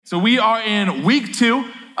So we are in week 2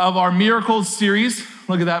 of our Miracles series.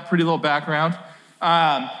 Look at that pretty little background.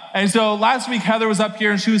 And so last week, Heather was up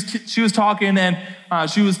here and she was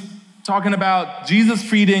talking about Jesus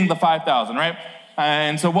feeding the 5,000, right?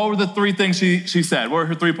 And so what were the 3 things she said? What were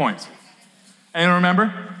her 3 points? Anyone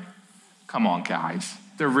remember? Come on, guys.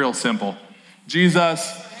 They're real simple.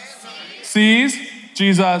 Jesus sees.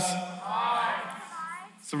 Jesus.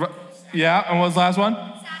 Yeah, and what was the last one?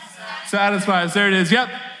 Satisfies. There it is. Yep.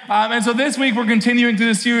 And so this week we're continuing through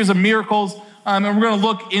this series of miracles, and we're going to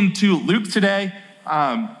look into Luke today.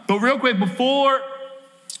 But real quick, before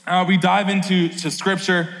we dive into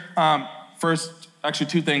scripture, first, actually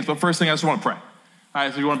 2 things, but first thing I just want to pray. All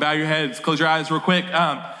right, so you want to bow your heads, close your eyes real quick.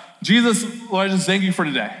 Jesus, Lord, I just thank you for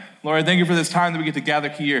today. Lord, I thank you for this time that we get to gather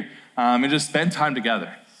here and just spend time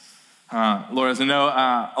together. Lord, as I know,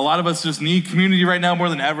 a lot of us just need community right now more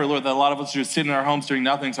than ever, Lord, that a lot of us are just sitting in our homes doing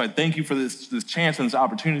nothing. So I thank you for this chance and this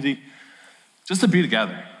opportunity just to be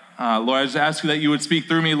together. Lord, I just ask you that you would speak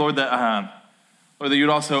through me, Lord, that you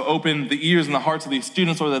would also open the ears and the hearts of these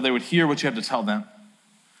students, Lord, that they would hear what you have to tell them.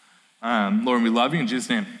 Lord, we love you in Jesus'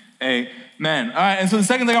 name. Amen. All right, and so the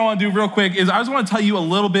second thing I want to do real quick is I just want to tell you a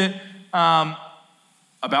little bit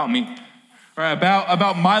about me. Right,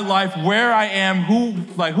 about my life, where I am, who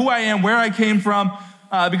I am, where I came from,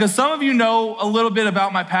 because some of you know a little bit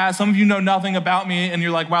about my past, some of you know nothing about me, and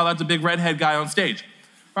you're like, wow, that's a big redhead guy on stage,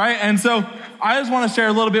 right? And so I just want to share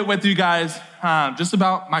a little bit with you guys just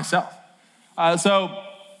about myself. So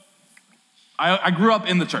I grew up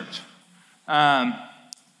in the church.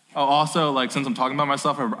 Also, like, since I'm talking about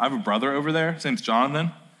myself, I have a brother over there. His name's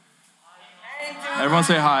Jonathan. Everyone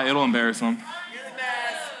say hi. It'll embarrass him.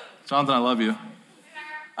 Jonathan, I love you.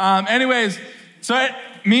 Anyways, so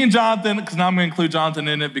me and Jonathan, because now I'm going to include Jonathan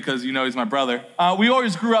in it because you know he's my brother, we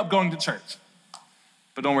always grew up going to church.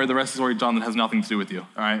 But don't worry, the rest of the story, Jonathan, has nothing to do with you, all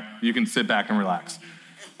right? You can sit back and relax.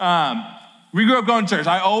 We grew up going to church.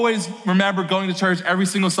 I always remember going to church every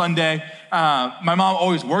single Sunday. My mom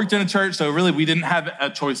always worked in a church, so really we didn't have a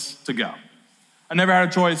choice to go. I never had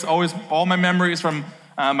a choice. Always, all my memories from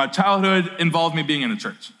my childhood involved me being in a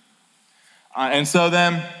church. And so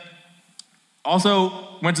then,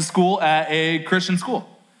 also went to school at a Christian school.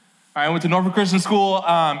 I went to Norfolk Christian School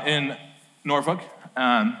in Norfolk,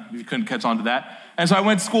 if you couldn't catch on to that. And so I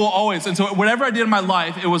went to school always. And so whatever I did in my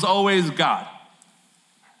life, it was always God.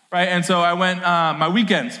 Right? And so I went, my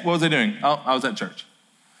weekends, what was I doing? Oh, I was at church.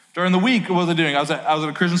 During the week, what was I doing? I was at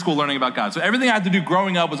a Christian school learning about God. So everything I had to do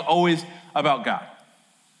growing up was always about God.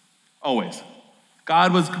 Always.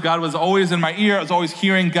 God was always in my ear. I was always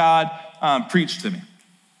hearing God preach to me.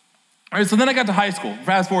 All right, so then I got to high school.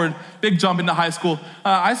 Fast forward, big jump into high school.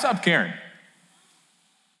 I stopped caring.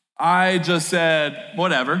 I just said,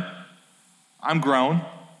 whatever. I'm grown.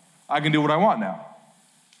 I can do what I want now.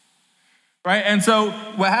 Right? And so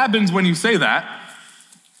what happens when you say that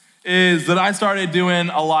is that I started doing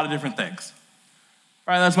a lot of different things.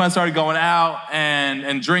 Right? That's when I started going out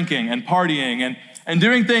and drinking and partying and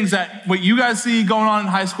doing things that what you guys see going on in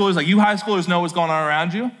high schoolers, like you high schoolers know what's going on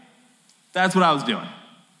around you. That's what I was doing.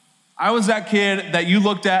 I was that kid that you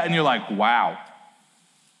looked at and you're like, wow,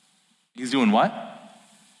 he's doing what?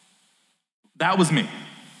 That was me.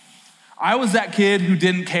 I was that kid who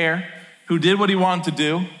didn't care, who did what he wanted to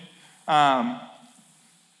do. And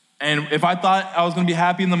if I thought I was going to be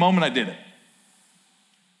happy in the moment, I did it.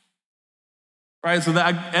 Right? So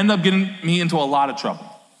that ended up getting me into a lot of trouble.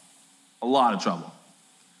 A lot of trouble.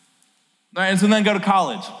 Right, and so then go to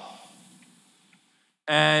college.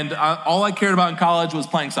 And all I cared about in college was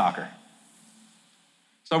playing soccer.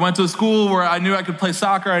 So I went to a school where I knew I could play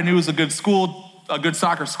soccer. I knew it was a good school, a good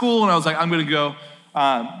soccer school, and I was like, I'm going to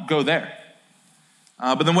go there.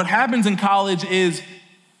 But then what happens in college is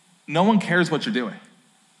no one cares what you're doing.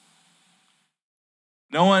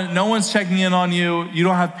 No one's checking in on you. You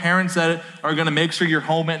don't have parents that are going to make sure you're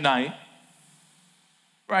home at night.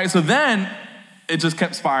 Right? So then it just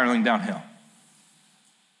kept spiraling downhill.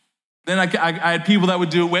 Then I had people that would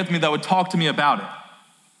do it with me that would talk to me about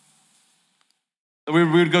it. We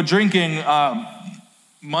would go drinking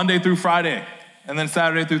Monday through Friday and then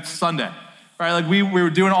Saturday through Sunday. Right? Like we were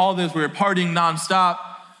doing all this. We were partying nonstop.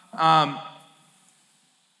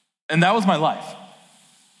 And that was my life.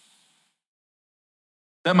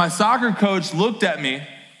 That my soccer coach looked at me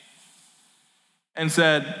and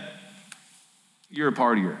said, you're a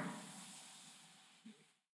partier.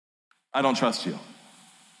 I don't trust you.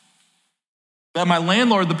 That my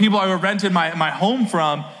landlord, the people I rented my home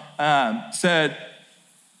from, said,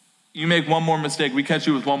 you make one more mistake, we catch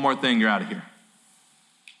you with one more thing, you're out of here.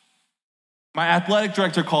 My athletic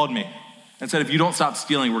director called me and said, if you don't stop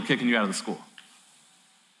stealing, we're kicking you out of the school.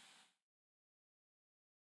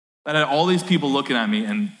 that had all these people looking at me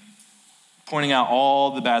and pointing out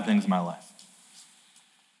all the bad things in my life.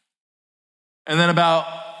 And then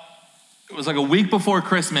it was like a week before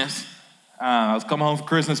Christmas, I was coming home for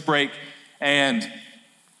Christmas break, and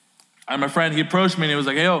my friend, he approached me and he was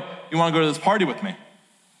like, "Hey, yo, you want to go to this party with me?"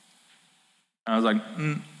 And I was like,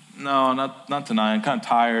 "No, not tonight. I'm kind of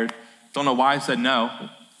tired." Don't know why I said no.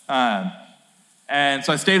 And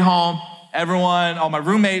so I stayed home. Everyone, all my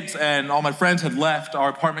roommates and all my friends had left our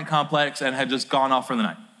apartment complex and had just gone off for the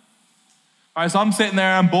night. All right, so I'm sitting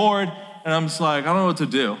there, I'm bored, and I'm just like, I don't know what to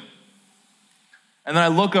do. And then I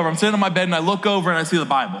look over, I'm sitting on my bed and I look over and I see the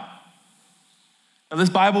Bible. Now this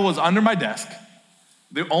Bible was under my desk.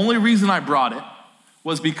 The only reason I brought it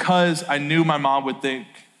was because I knew my mom would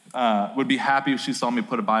be happy if she saw me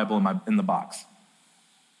put a Bible in the box.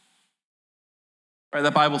 Right,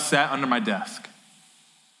 that Bible sat under my desk,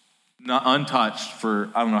 not untouched for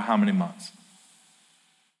I don't know how many months.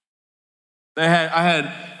 I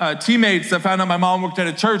had teammates that found out my mom worked at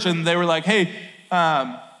a church, and they were like, "Hey,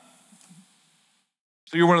 so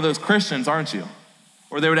you're one of those Christians, aren't you?"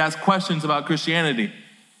 Or they would ask questions about Christianity.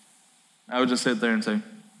 I would just sit there and say,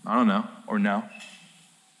 "I don't know," or "No."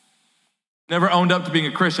 Never owned up to being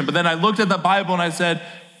a Christian. But then I looked at the Bible and I said,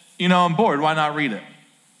 I'm bored. Why not read it?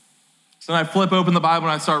 So then I flip open the Bible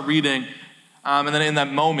and I start reading. And then in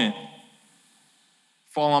that moment,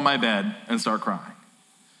 fall on my bed and start crying.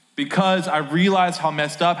 Because I realized how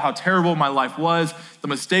messed up, how terrible my life was, the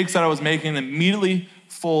mistakes that I was making, immediately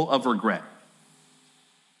full of regret.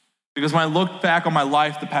 Because when I looked back on my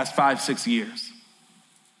life the past 5-6 years,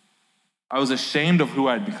 I was ashamed of who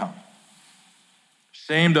I'd become.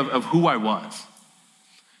 Ashamed of who I was.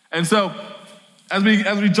 And so, as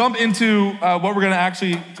we jump into what we're going to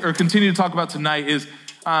actually, or continue to talk about tonight is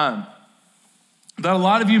that a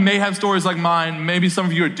lot of you may have stories like mine. Maybe some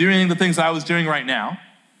of you are doing the things I was doing right now.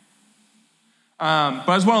 But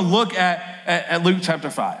I just want to look at Luke chapter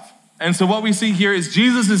 5. And so what we see here is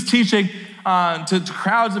Jesus is teaching to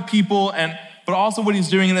crowds of people, but also what he's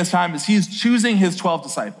doing in this time is he's choosing his 12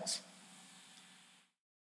 disciples.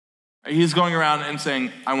 He's going around and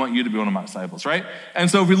saying, I want you to be one of my disciples, right? And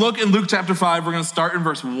so if we look in Luke chapter 5, we're going to start in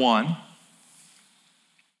verse 1.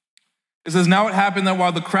 It says, now it happened that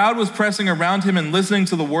while the crowd was pressing around him and listening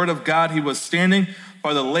to the word of God, he was standing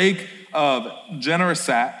by the lake of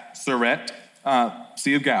Gennesaret,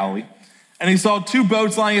 Sea of Galilee. And he saw 2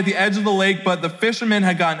 boats lying at the edge of the lake, but the fishermen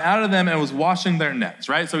had gotten out of them and was washing their nets,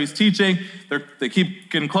 right? So he's teaching, they keep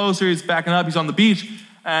getting closer, he's backing up, he's on the beach,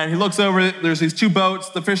 and he looks over, there's these 2 boats,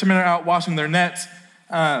 the fishermen are out washing their nets.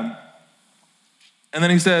 And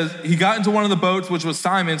then he says, he got into one of the boats, which was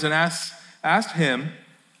Simon's, and asked him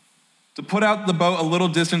to put out the boat a little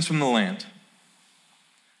distance from the land.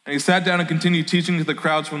 And he sat down and continued teaching to the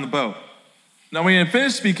crowds from the boat. Now when he had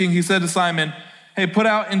finished speaking, he said to Simon, hey, put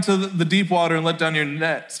out into the deep water and let down your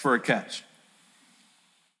nets for a catch.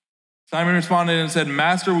 Simon responded and said,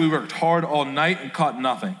 Master, we worked hard all night and caught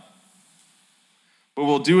nothing. But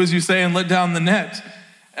we'll do as you say and let down the net.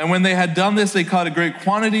 And when they had done this, they caught a great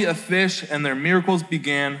quantity of fish, and their nets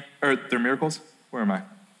began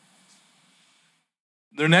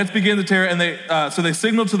to tear, and so they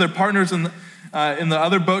signaled to their partners in the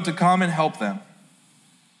other boat to come and help them.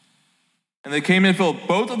 And they came and filled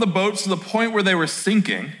both of the boats to the point where they were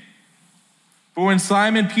sinking. But when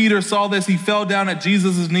Simon Peter saw this, he fell down at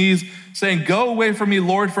Jesus' knees, saying, Go away from me,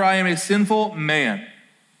 Lord, for I am a sinful man.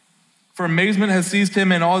 For amazement has seized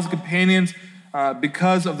him and all his companions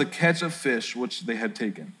because of the catch of fish which they had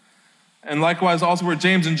taken. And likewise also were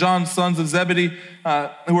James and John, sons of Zebedee,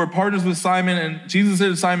 who were partners with Simon. And Jesus said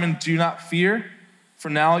to Simon, Do not fear, for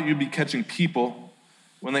now you'll be catching people.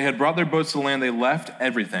 When they had brought their boats to land, they left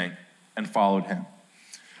everything and followed him.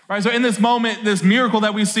 All right, so in this moment, this miracle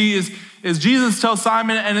that we see is Jesus tells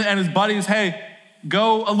Simon and his buddies, hey,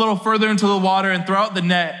 go a little further into the water and throw out the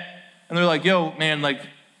net. And they're like, yo, man,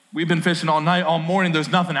 we've been fishing all night, all morning. There's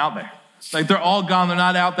nothing out there. They're all gone. They're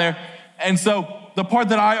not out there. And so the part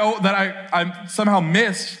that I somehow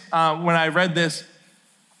missed when I read this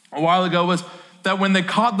a while ago was that when they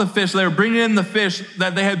caught the fish, they were bringing in the fish,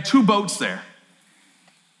 that they had 2 boats there.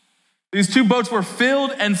 These 2 boats were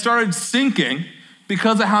filled and started sinking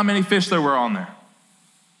because of how many fish there were on there.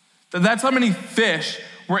 That's how many fish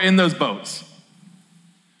were in those boats.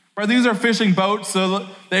 Right, these are fishing boats, so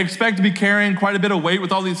they expect to be carrying quite a bit of weight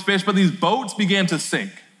with all these fish, but these boats began to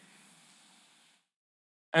sink.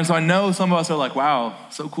 And so I know some of us are like, wow,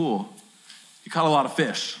 so cool. You caught a lot of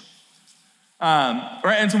fish.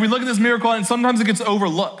 Right, and so we look at this miracle, and sometimes it gets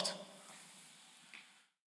overlooked.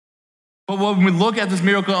 But when we look at this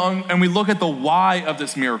miracle and we look at the why of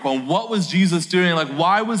this miracle and what was Jesus doing, like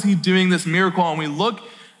why was he doing this miracle? And we look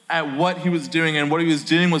at what he was doing, and what he was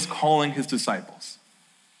doing was calling his disciples.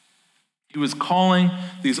 He was calling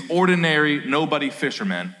these ordinary, nobody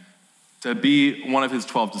fishermen to be one of his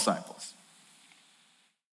 12 disciples.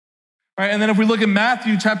 All right, and then if we look at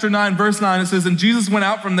Matthew chapter 9, verse 9, it says, and Jesus went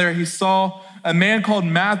out from there, he saw a man called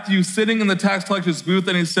Matthew sitting in the tax collector's booth,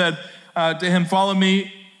 and he said to him, follow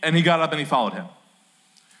me, and he got up and he followed him.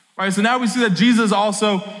 All right, so now we see that Jesus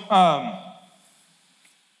also,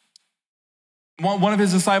 one of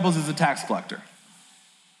his disciples is a tax collector.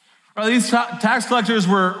 Right, these tax collectors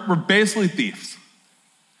were basically thieves.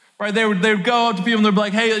 Right, they would go up to people and they'd be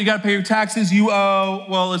like, hey, you gotta pay your taxes, you owe,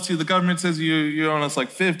 well, let's see, the government says you owe us like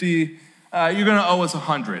 50, you're gonna owe us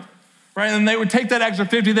 100. Right, and they would take that extra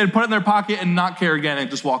 50, they'd put it in their pocket and not care again and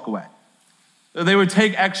just walk away. They would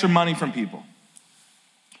take extra money from people.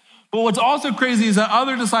 But what's also crazy is that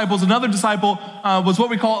another disciple was what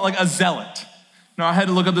we call like a zealot. Now, I had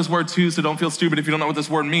to look up this word too, so don't feel stupid if you don't know what this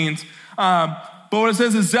word means. But what it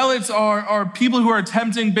says is zealots are people who are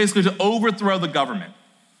attempting basically to overthrow the government.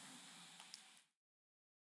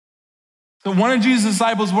 So one of Jesus'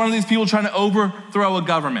 disciples, one of these people trying to overthrow a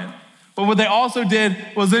government. But what they also did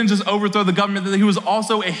was then just overthrow the government, that he was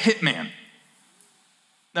also a hitman.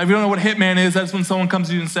 Now, if you don't know what hitman is, that's when someone comes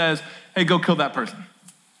to you and says, hey, go kill that person.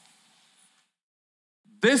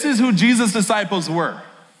 This is who Jesus' disciples were.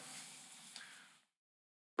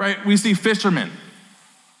 Right? We see fishermen.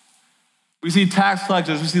 We see tax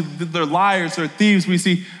collectors. We see they're liars, they're thieves. We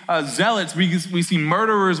see zealots. We see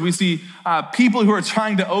murderers. We see people who are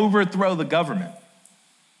trying to overthrow the government.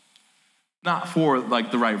 Not for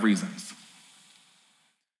like the right reasons.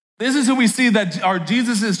 This is who we see that are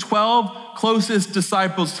Jesus' 12 closest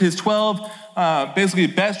disciples, his 12 basically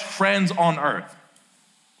best friends on earth.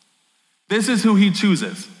 This is who he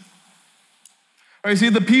chooses. All right, see,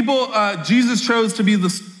 the people Jesus chose to be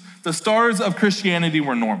the stars of Christianity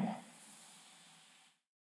were normal.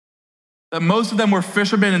 That most of them were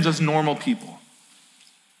fishermen and just normal people.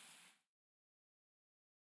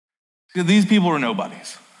 See, these people were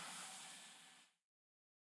nobodies.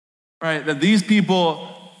 Right? That these people,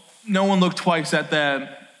 no one looked twice at them.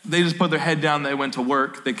 They just put their head down, they went to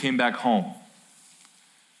work, they came back home.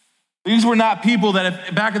 These were not people that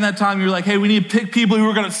if back in that time you were like, hey, we need to pick people who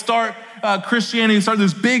are gonna start Christianity, start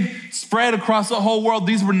this big spread across the whole world.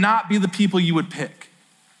 These would not be the people you would pick.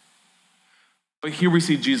 But here we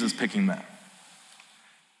see Jesus picking them.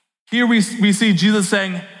 Here we see Jesus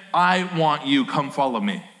saying, I want you, come follow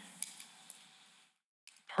me.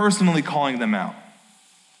 Personally calling them out.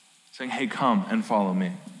 Saying, hey, come and follow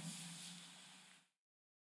me.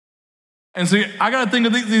 And so I gotta think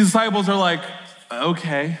of these disciples are like,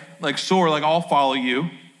 okay, like sure, like I'll follow you.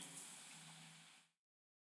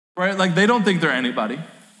 Right? Like they don't think they're anybody.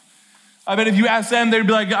 I bet if you ask them, they'd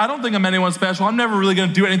be like, I don't think I'm anyone special. I'm never really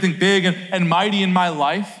gonna do anything big and mighty in my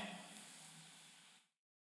life.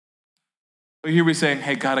 But here we're saying,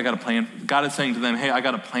 hey, God, I got a plan. God is saying to them, hey, I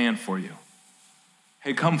got a plan for you.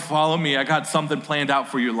 Hey, come follow me. I got something planned out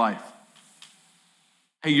for your life.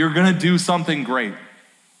 Hey, you're gonna do something great.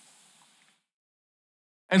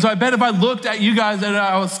 And so I bet if I looked at you guys and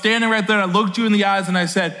I was standing right there and I looked you in the eyes and I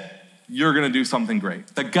said, you're gonna do something great.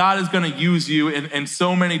 That God is gonna use you in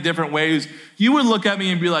so many different ways. You would look at me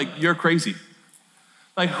and be like, you're crazy.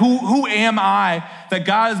 Like who am I that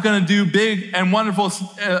God is gonna do big and wonderful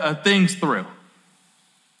things through?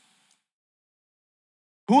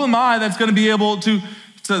 Who am I that's gonna be able to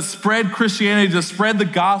spread Christianity, to spread the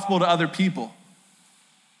gospel to other people?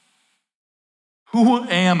 Who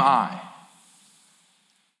am I?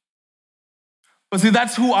 But see,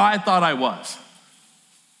 that's who I thought I was.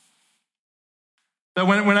 That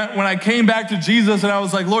when I came back to Jesus and I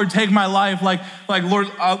was like, Lord, take my life. Like Lord,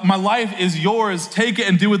 my life is yours. Take it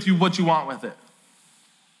and do with you what you want with it.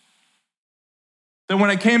 Then when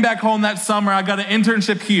I came back home that summer, I got an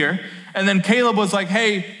internship here. And then Caleb was like,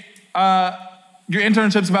 hey, your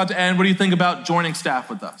internship's about to end. What do you think about joining staff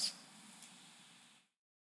with us?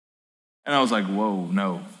 And I was like, whoa,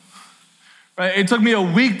 no. Right? It took me a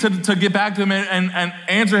week to get back to him and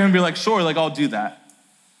answer him and be like, sure, like I'll do that.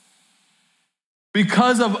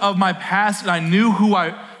 Because of my past, and I knew who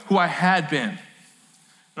I had been.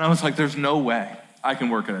 And I was like, there's no way I can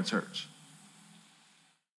work at a church.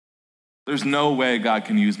 There's no way God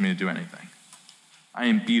can use me to do anything. I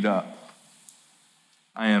am beat up.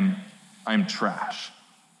 I am trash.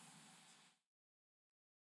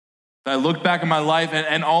 I looked back at my life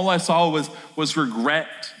and all I saw was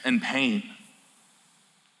regret and pain.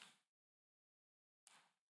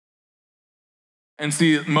 And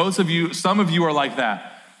see, some of you are like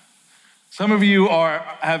that. Some of you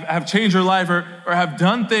have changed your life or have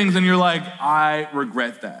done things and you're like, I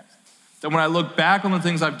regret that. That when I look back on the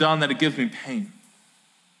things I've done, that it gives me pain.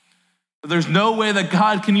 But there's no way that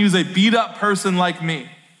God can use a beat up person like me.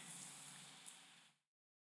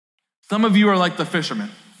 Some of you are like the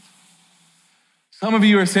fishermen. Some of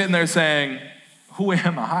you are sitting there saying, who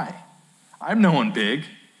am I? I'm no one big.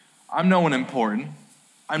 I'm no one important.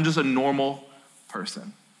 I'm just a normal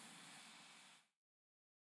person.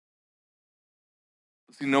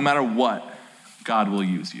 See, no matter what, God will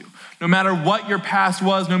use you. No matter what your past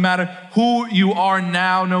was, no matter who you are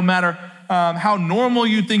now, no matter how normal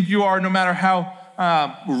you think you are, no matter how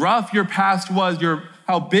rough your past was,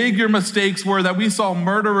 how big your mistakes were, that we saw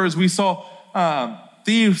murderers, we saw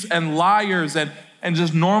thieves and liars and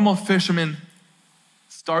just normal fishermen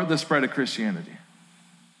start the spread of Christianity.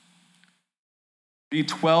 Be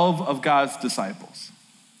 12 of God's disciples.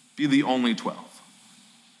 Be the only 12.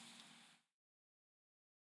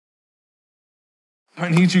 I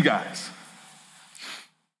need you guys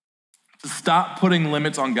to stop putting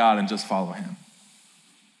limits on God and just follow him.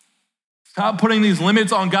 Stop putting these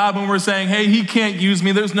limits on God when we're saying, hey, he can't use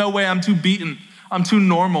me. There's no way. I'm too beaten. I'm too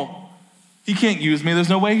normal. He can't use me. There's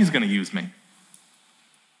no way he's going to use me.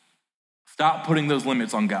 Stop putting those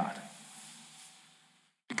limits on God.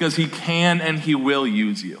 Because he can and he will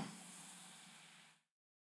use you.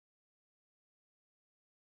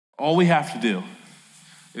 All we have to do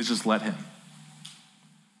is just let him.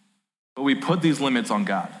 But we put these limits on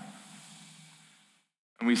God.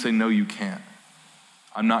 And we say, no, you can't.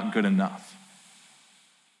 I'm not good enough.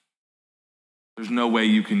 There's no way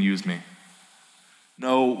you can use me.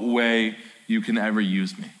 No way you can ever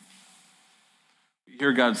use me. You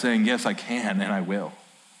hear God saying, yes, I can and I will.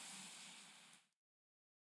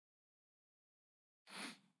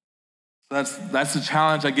 That's the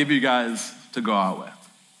challenge I give you guys to go out with.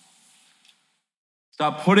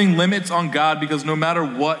 Stop putting limits on God, because no matter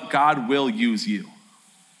what, God will use you.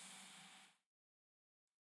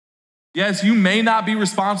 Yes, you may not be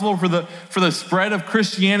responsible for the spread of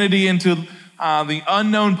Christianity into the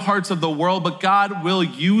unknown parts of the world, but God will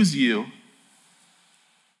use you.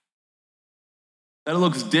 That it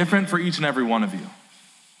looks different for each and every one of you.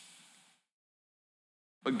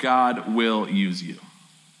 But God will use you.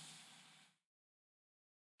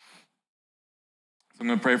 So I'm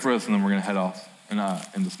going to pray for us, and then we're going to head off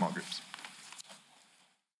into small groups.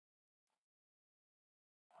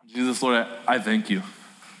 Jesus, Lord, I thank you.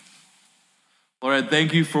 Lord, I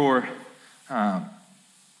thank you for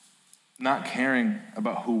not caring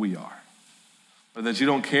about who we are. Or that you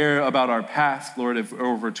don't care about our past, Lord, or if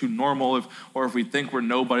we're too normal, or if we think we're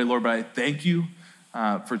nobody, Lord, but I thank you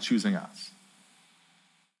for choosing us.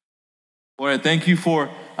 Lord, I thank you for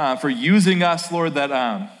using us, Lord,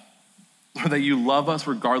 that you love us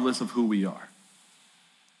regardless of who we are.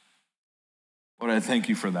 Lord, I thank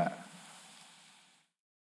you for that.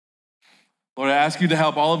 Lord, I ask you to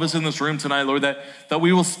help all of us in this room tonight, Lord, that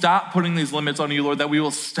we will stop putting these limits on you, Lord, that we will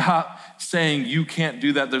stop saying you can't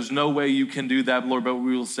do that. There's no way you can do that, Lord, but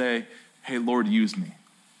we will say, hey, Lord, use me.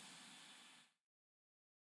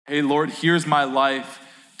 Hey, Lord, here's my life.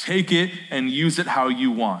 Take it and use it how you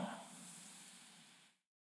want.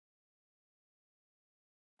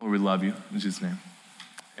 Lord, we love you. In Jesus' name,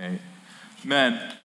 amen.